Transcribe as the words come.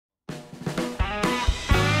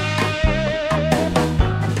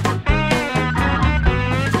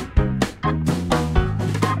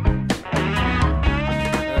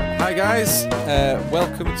guys,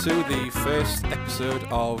 welcome to the first episode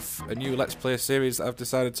of a new Let's Play series that I've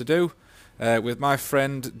decided to do with my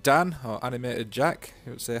friend Dan, or Animated Jack.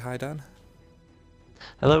 You would say hi, Dan?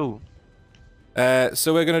 Hello.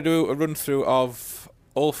 So we're going to do a run through of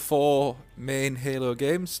all 4 main Halo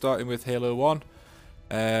games, starting with Halo 1,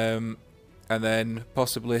 and then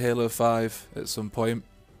possibly Halo 5 at some point.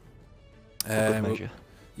 For good measure.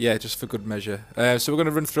 Yeah, just for good measure. So we're going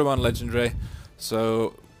to run through on Legendary.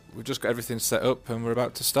 So we've just got everything set up and we're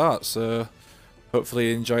about to start. So hopefully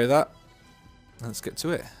you enjoy that. Let's get to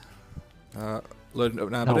it. Loading it up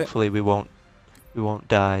now. Hopefully we won't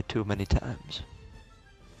die too many times.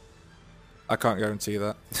 I can't guarantee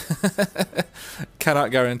that.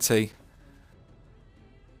 Cannot guarantee.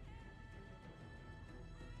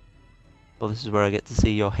 Well, this is where I get to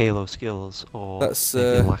see your Halo skills, or That's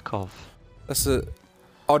maybe lack of. That's a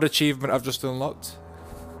odd achievement I've just unlocked.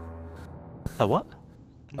 A what?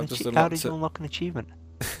 I've just How unlocked did you it. unlock an achievement?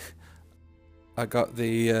 I got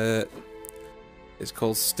the it's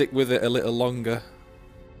called Stick With It a Little Longer.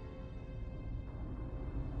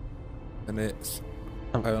 And it's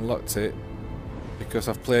I unlocked it because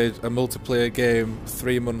I've played a multiplayer game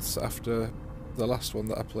 3 months after the last one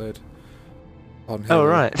that I played on Halo. Oh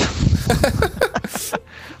right.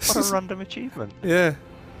 What a random achievement. Yeah.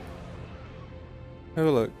 Have a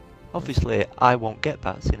look. Obviously, I won't get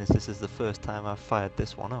that, seeing as this is the first time I've fired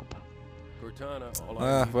this one up.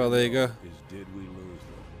 Well, there you go.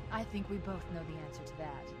 I think we both know the answer to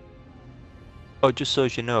that. Oh, just so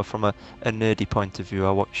as you know, from a nerdy point of view,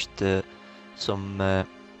 I watched some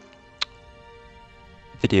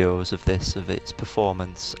videos of its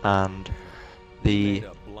performance, and the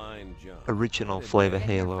original Flavor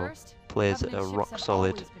Halo plays at a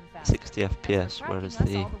rock-solid 60 FPS, whereas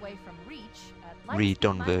the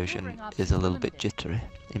redone version is a little bit jittery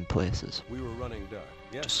in places.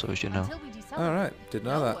 Just so as you know. Alright, didn't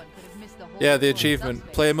know that. Yeah, the achievement.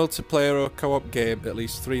 Play a multiplayer or co-op game at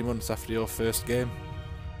least 3 months after your first game.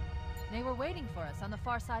 They were waiting for us on the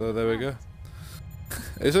far side. So there we go.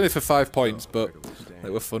 It was only for 5 points, but they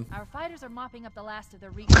were fun. Our fighters are mopping up the last of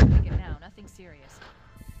their recon ticket now, nothing serious.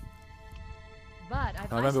 But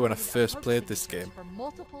I remember when I first played this game,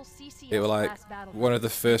 it was like one of the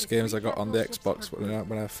first games I got on the Xbox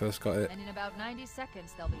when I first got it. And in about 90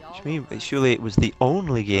 seconds, they'll be all Which means, surely it was the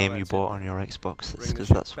only game you bought on your Xbox, because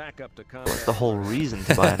that's the whole reason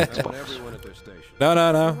to buy an Xbox.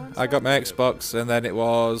 No. I got my Xbox and then it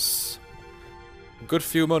was a good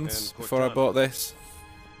few months before I bought this.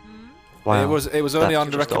 Wow. It was only That's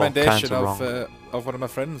on the just all recommendation kinds of one of my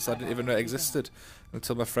friends. I didn't even know it existed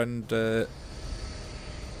until my friend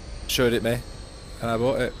showed it me, and I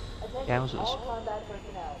bought it. Yowzers.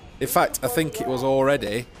 In fact, I think it was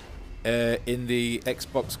already in the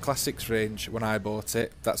Xbox Classics range when I bought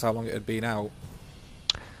it. That's how long it had been out.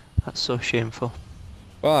 That's so shameful.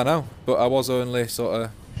 Well, I know, but I was only sort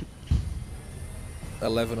of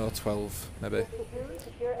 11 or 12, maybe.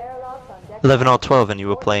 11 or 12, and you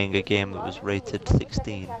were playing a game that was rated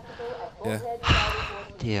 16. Yeah.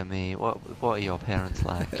 Dear me, what are your parents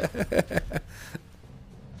like?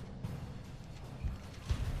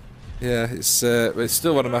 Yeah, it's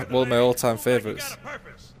still one of my all-time favourites.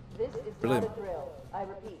 Brilliant. I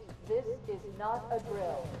repeat, this is not a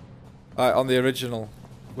drill. On the original,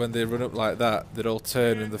 when they run up like that, they'd all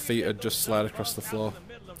turn and the feet would just slide across the floor.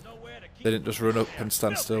 They didn't just run up and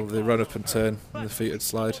stand still, they run up and turn and the feet would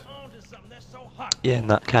slide. Yeah, and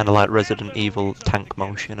that kind of like Resident Evil tank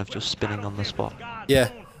motion of just spinning on the spot. Yeah.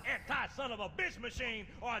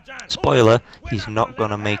 Spoiler, he's not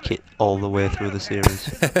gonna make it all the way through the series.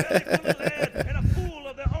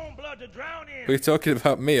 Are you talking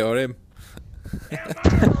about me or him?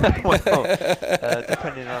 Well,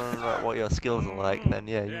 depending on what your skills are like, then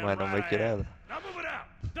yeah, you might not make it either.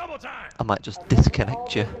 I might just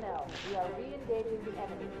disconnect you. We are re-engaging the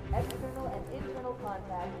enemy. External and internal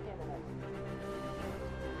contact imminent.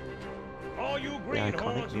 All you The greenhorns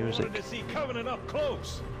iconic who music. wanted to see Covenant up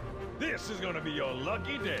close. This is gonna be your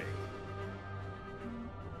lucky day.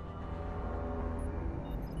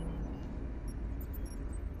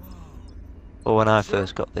 Well, when I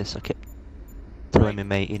first got this, I kept telling my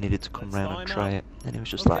mate he needed to come round and try it, and he was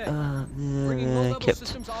just like,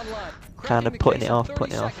 kept kind of putting it off,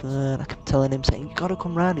 and I kept telling him, saying, you gotta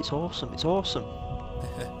come round, it's awesome.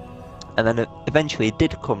 And then eventually it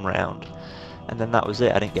did come round, and then that was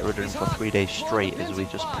it. I didn't get rid of him for 3 days straight, as we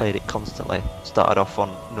just played it constantly. Started off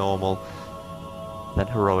on normal, then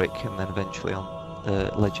heroic, and then eventually on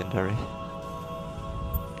legendary.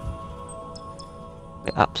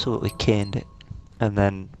 It absolutely caned it. And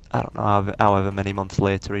then, I don't know, however many months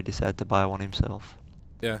later he decided to buy one himself.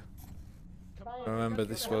 Yeah. I remember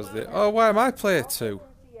this was the... Oh, why am I player 2?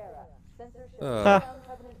 Oh. Ah,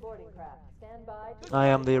 I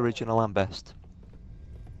am the original and best.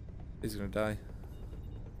 He's gonna die.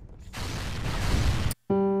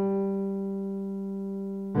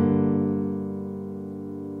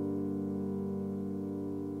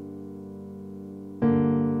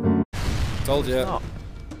 Told you. Oh.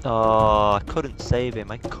 Oh, I couldn't save him.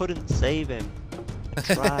 I couldn't save him. I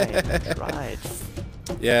tried. I tried.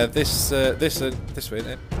 Yeah, this way,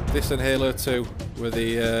 innit? This and Halo 2 were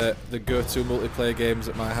the go-to multiplayer games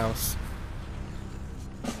at my house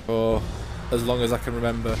for as long as I can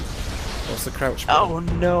remember. What's the crouch button? Oh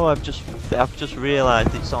no! I've just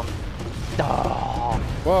realised it's on. Oh.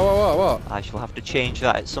 What? I shall have to change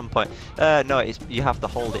that at some point. No, it's you have to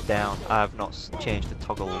hold it down. I've not changed the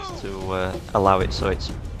toggles to allow it so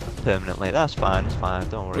it's permanently. That's fine. It's fine.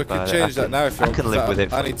 Don't worry about it. We can change that now if you want. I can live with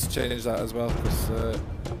it. I need to change that as well because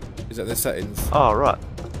is that the settings? Oh right.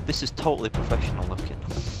 This is totally professional looking.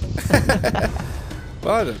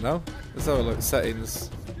 Well, I don't know. Let's have a look. Settings.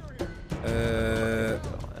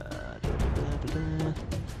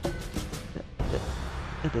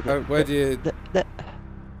 Where do you?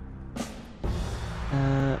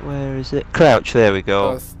 Where is it? Crouch. There we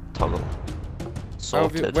go. Oh, Toggle.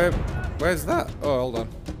 Sorted. Where's that? Oh, hold on.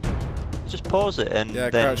 Just pause it and Yeah,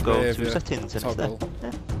 then crouch go behaviour, to settings and toggle.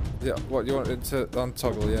 Yeah, what you want it to on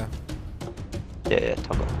toggle? Yeah. Yeah,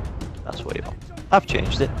 toggle. That's what you want. I've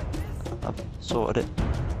changed it. I've sorted it.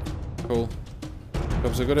 Cool.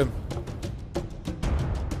 Comes a good him.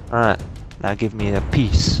 Alright, now give me a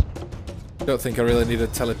piece. Don't think I really need a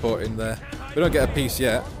teleport in there. We don't get a piece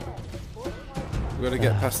yet. We've got to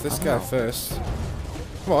get past this guy first.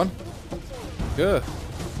 Come on. Go.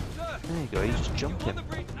 There you go, you just jumped him.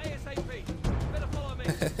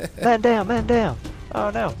 Man down, man down. Oh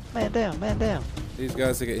no, man down, man down. These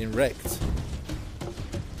guys are getting wrecked.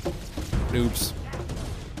 Noobs.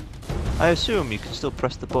 I assume you can still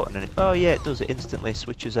press the button and it... Oh yeah, it does. It instantly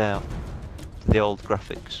switches out to the old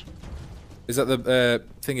graphics. Is that the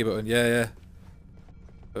thingy button? Yeah, yeah.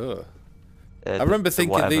 Oh. I remember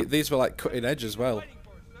thinking these were like cutting edge as well.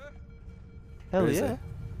 Hell Where is yeah. it?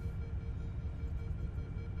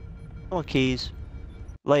 Come on, Keys.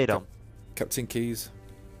 Lay it on. Captain Keys.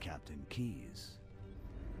 Captain Keys.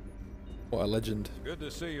 What a legend. Good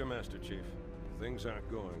to see you, Master Chief. Things aren't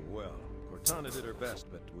going well. Cortana did her best,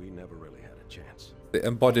 but we never really had a chance. The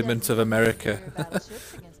embodiment of America.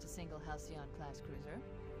 Battleships against a single Halcyon-class cruiser.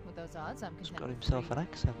 With those odds, I'm He's content got with himself 3. an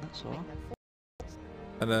accent, that's all. Make that 4.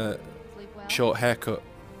 And a Sleep well? short haircut.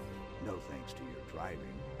 No thanks to your driving.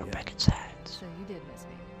 Rebecca Sands. So you did miss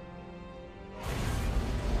me.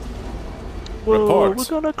 Whoa, Report.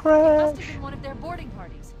 Must we're gonna have crash. been one of their boarding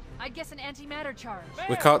parties. I'd guess an antimatter charge.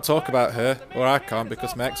 We can't talk about her, or I can't,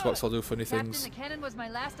 because my Xbox will do funny Captain, things. the cannon was my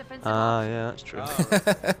last offensive Ah, option. yeah, that's true.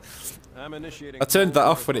 I'm initiating. I turned that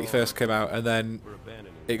off when it first came out, and then We're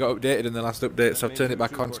abandoning it got updated in the last update, so I've turned it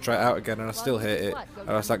back on to try it out again, and I still hate it.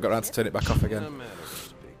 And I got around to turn it back off In a again. manner of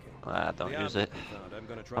speaking. I don't The use it. object we found, I'm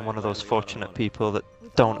gonna try I'm one and of those finally fortunate unload it. people that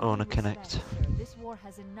With don't all own a due respect, Kinect. sir, this war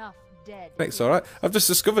has enough dead. It's alright. I've just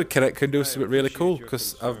discovered Kinect can do something really cool,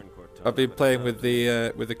 because I've been playing with the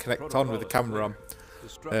Kinect on, with the camera on,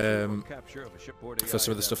 for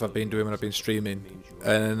some of the stuff I've been doing when I've been streaming.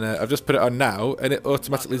 And I've just put it on now, and it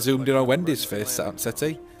automatically zoomed in on Wendy's face,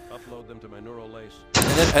 SETI. Upload them to my neural lace.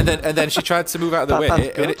 And then she tried to move out of the That's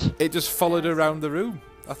way, and good. it just followed her around the room.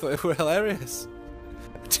 I thought it were hilarious.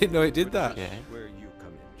 I didn't know it did that. Yeah. Where you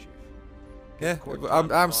come in, Chief. Yeah,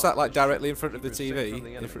 I'm sat like directly in front of the TV,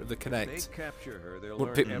 in front of the Kinect.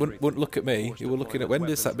 Wouldn't look at me. You were looking at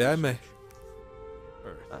Wendy sat behind me. I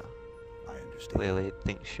understand. Clearly it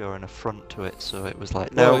thinks you're an affront to it, so it was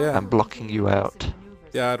like, Well, no, yeah. I'm blocking you out.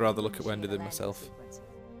 Yeah, I'd rather look at Wendy than myself.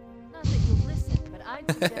 Not that you'll listen, but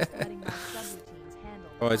I'd suggest letting my subroutines handle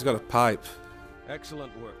Oh, he's got a pipe.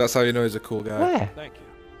 Excellent work. That's how you know he's a cool guy. Where? Thank you.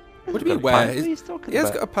 What do you mean Got a pipe? where? What are you talking He has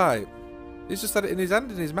about? got a pipe. He's just had it in his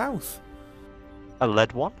hand and his mouth. A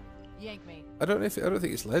lead one? Yank me. I don't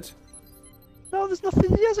think it's lead. No, there's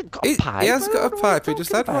nothing. He hasn't got a pipe. He has I got don't a know what pipe. He you're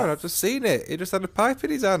just talking had one. about. I've just seen it. He just had a pipe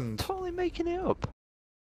in his hand. Totally making it up.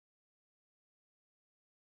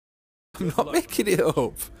 I'm not making it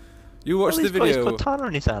up. You watched Well, the he's video. got his katana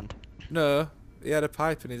in his hand. No, he had a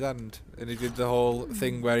pipe in his hand, and he did the whole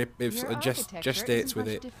thing where he Your sort of architecture gestates isn't with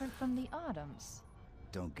much it. different from the Autumn's.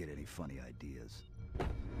 Don't get any funny ideas.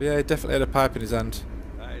 Yeah, he definitely had a pipe in his hand.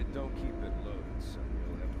 I don't keep it loaded, so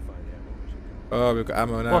you'll have to find ammo as you go. Oh, we've got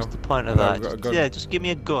ammo now. What's the point of Oh, that? we've got a Just- gun. yeah, just give me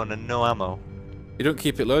a gun and no ammo. You don't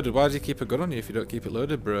keep it loaded. Why do you keep a gun on you if you don't keep it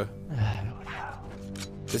loaded, bro?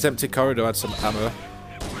 This empty corridor had some ammo.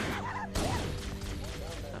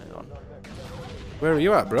 Where are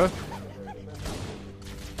you at, bro?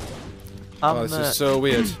 Oh, this is so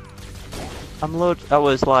weird. I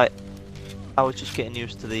was just getting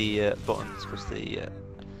used to the buttons because the.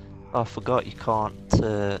 Oh, I forgot you can't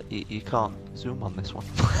you can't zoom on this one.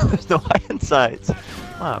 There's no iron sights.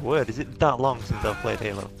 My word, is it that long since I've played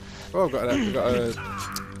Halo? Oh, I've got a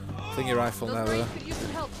thingy rifle now though.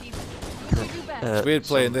 It's weird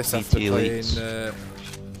playing this after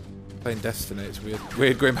playing Destiny. It's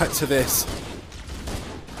weird going back to this.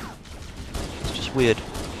 It's just weird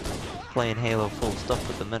playing Halo full stop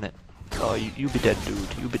at the minute. Oh, you be dead, dude.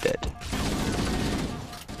 You be dead.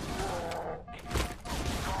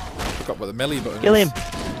 Forgot what the melee button Kill is. him.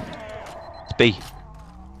 It's B.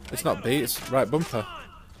 It's not B. It's right bumper.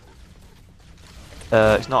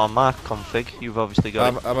 It's not on my config. You've obviously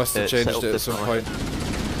got it. I must have changed set it up at some differently. point.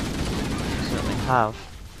 You certainly have.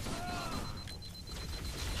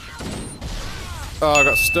 Oh, I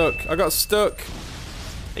got stuck. I got stuck.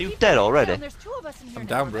 Are you dead already? I'm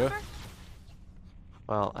down, bro.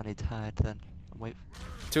 Well, I need to hide then. Wait.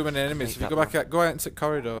 Too many enemies. If you go back out, go out into the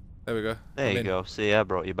corridor. There we go. There you go. See, I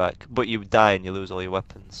brought you back, but you die and you lose all your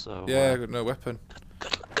weapons. So. Yeah, I've got no weapon.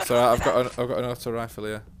 So I've got an auto rifle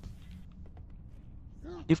here.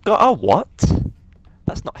 You've got a what?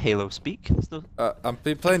 That's not Halo speak. That's no... I've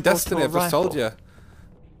been playing Destiny. I've just told you.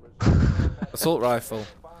 Assault rifle.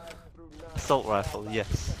 Assault rifle,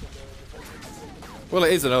 yes. Well,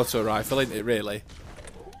 it is an auto rifle, isn't it? Really.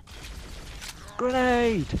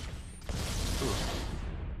 Grenade!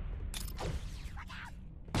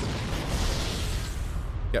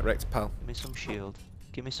 Get wrecked, pal. Give me some shield.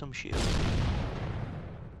 Give me some shield.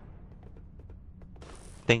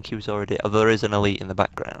 I think he was already. Oh, there is an elite in the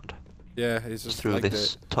background. Yeah, he's just Through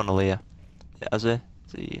this tunnel here. Yeah, has he?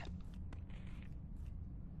 See.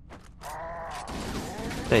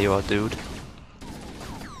 There you are, dude.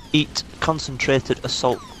 Eat concentrated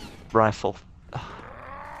assault rifle.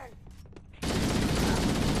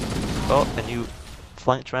 Oh, and you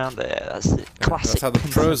flanked around there. That's it. Classic. That's how the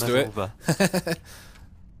pros do it. Over.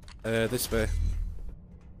 This way.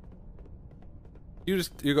 You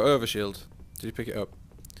got overshield. Did you pick it up?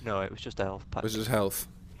 No, it was just a health pack. Was it just health?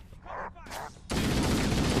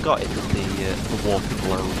 Got it with the walking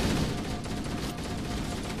load.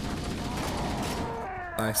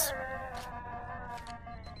 Nice.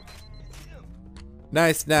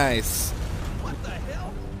 Nice, nice. What the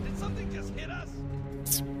hell? Did something just hit us?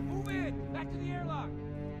 Move in! Back to the airlock!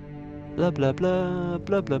 Blah blah blah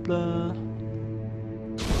blah blah blah.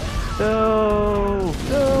 No!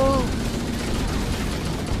 No!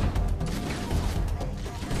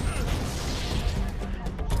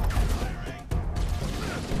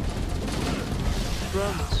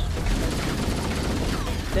 Grunts.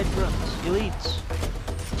 Dead grunts. Elites.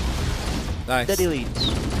 Nice. Dead elites.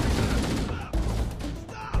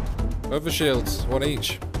 Overshields, one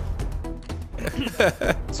each.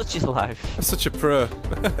 Such is life. That's such a pro.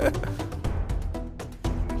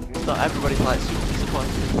 Not everybody's like super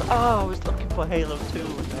disappointed. It's like, oh, I was looking for Halo 2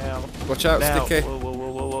 now. Watch out, now. Sticky. Whoa, whoa,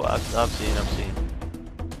 whoa, whoa, whoa. I've seen.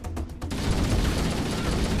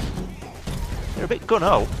 You're a bit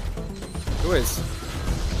gunno. Who is?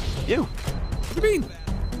 You. What do you mean?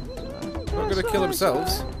 They're not gonna kill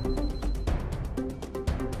themselves.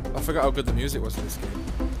 I forgot how good the music was in this game.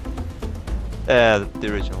 The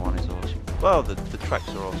original one is awesome. Well, the tracks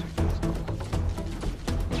are awesome.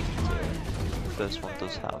 The first one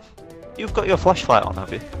does have. You've got your flashlight on,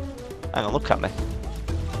 have you? Hang on, look at me.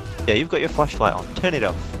 Yeah, you've got your flashlight on. Turn it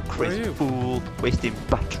off. Crazy fool, wasting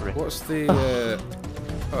battery. What's the?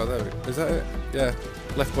 Oh, there we go. Is that it? Yeah,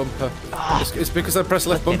 left bumper. It's because I pressed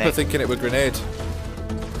left bumper thinking it was grenade.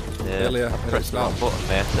 Yeah, Earlier, I pressed the wrong button,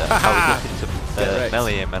 mate. I was looking to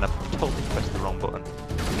melee him and I totally pressed the wrong button.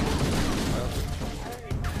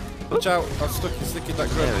 Watch out! I'm stuck. He's sticking that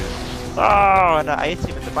grunt. Oh, and I hit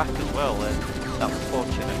him in the back as well. That was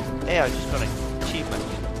fortunate. Hey, I just got an achievement.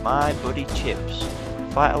 My buddy Chips.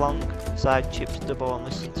 Fight alongside Chips Double and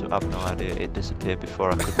listen to. I've no idea. It disappeared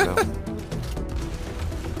before I could go.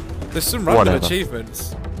 There's some random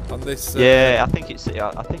achievements on this. Yeah, I think it's.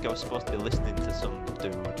 I think I was supposed to be listening to some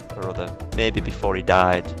dude or other. Maybe before he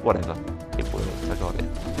died. Whatever. It worked. I got it.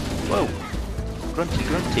 Whoa. Grunty,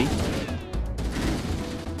 grunty.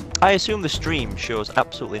 I assume the stream shows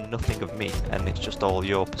absolutely nothing of me, and it's just all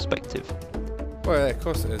your perspective. Well, yeah, of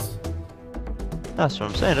course it is. That's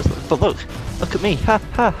what I'm saying. But look at me. Ha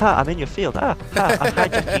ha ha! I'm in your field. Ha ha! I'm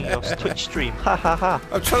hijacking your Twitch stream. Ha ha ha!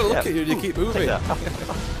 I'm trying to look at you, and you keep moving.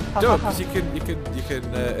 Don't, because you can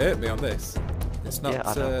hurt me on this. It's not. Yeah,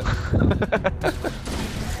 I know.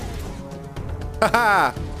 Ha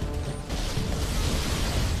ha!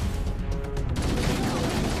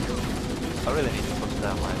 I really need to bust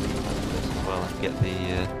out my this as well and get the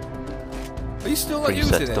Are you still not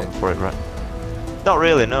using presets it? done for it right. Not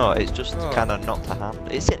really, no. It's just Oh. kind of not to hand.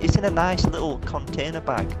 It's in a nice little container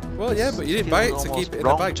bag. Well, yeah, but you didn't buy it to keep it in a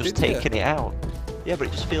wrong bag, just did you? taking it out. Yeah, but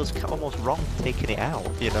it just feels almost wrong taking it out,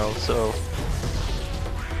 you know. So,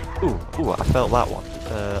 ooh, I felt that one.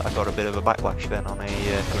 I got a bit of a backlash then on a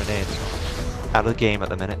grenade. Out of the game at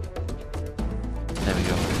the minute. There we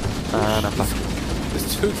go. And I'm back.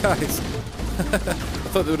 There's 2 guys. I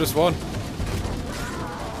thought there were just 1.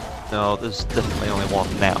 No, there's definitely only one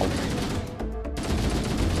now.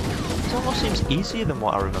 It almost seems easier than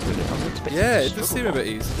what I remembered it. I was expecting Yeah, to it does seem struggle a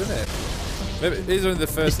bit easy, doesn't it? Maybe these are in the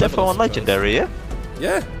first. It's definitely on legendary, yeah?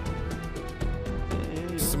 Yeah.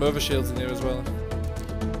 There's some overshields in here as well.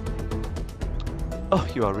 Oh,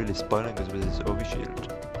 you are really spoiling us with this overshield.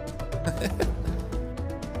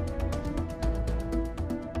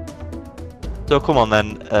 So come on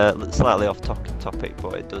then, slightly off topic,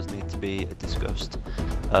 but it does need to be discussed.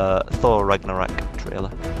 Thor Ragnarok trailer.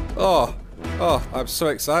 Oh, I'm so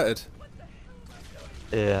excited.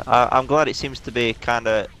 Yeah, I'm glad it seems to be kind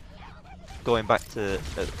of going back to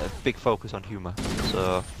a big focus on humour.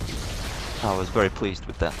 So I was very pleased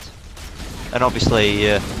with that. And obviously,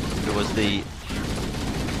 it was the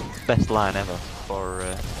best line ever for.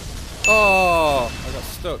 Oh, I got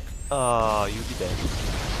stuck. Oh, you did it.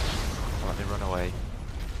 Let me run away.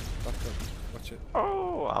 Back up. Watch it.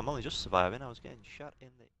 Oh, I'm only just surviving. I was getting shot in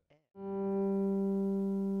the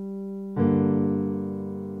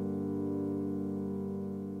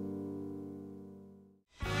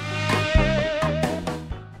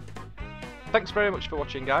Thanks very much for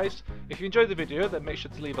watching, guys. If you enjoyed the video, then make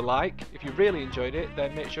sure to leave a like. If you really enjoyed it,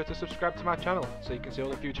 then make sure to subscribe to my channel so you can see all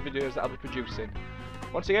the future videos that I'll be producing.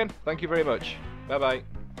 Once again, thank you very much. Bye bye.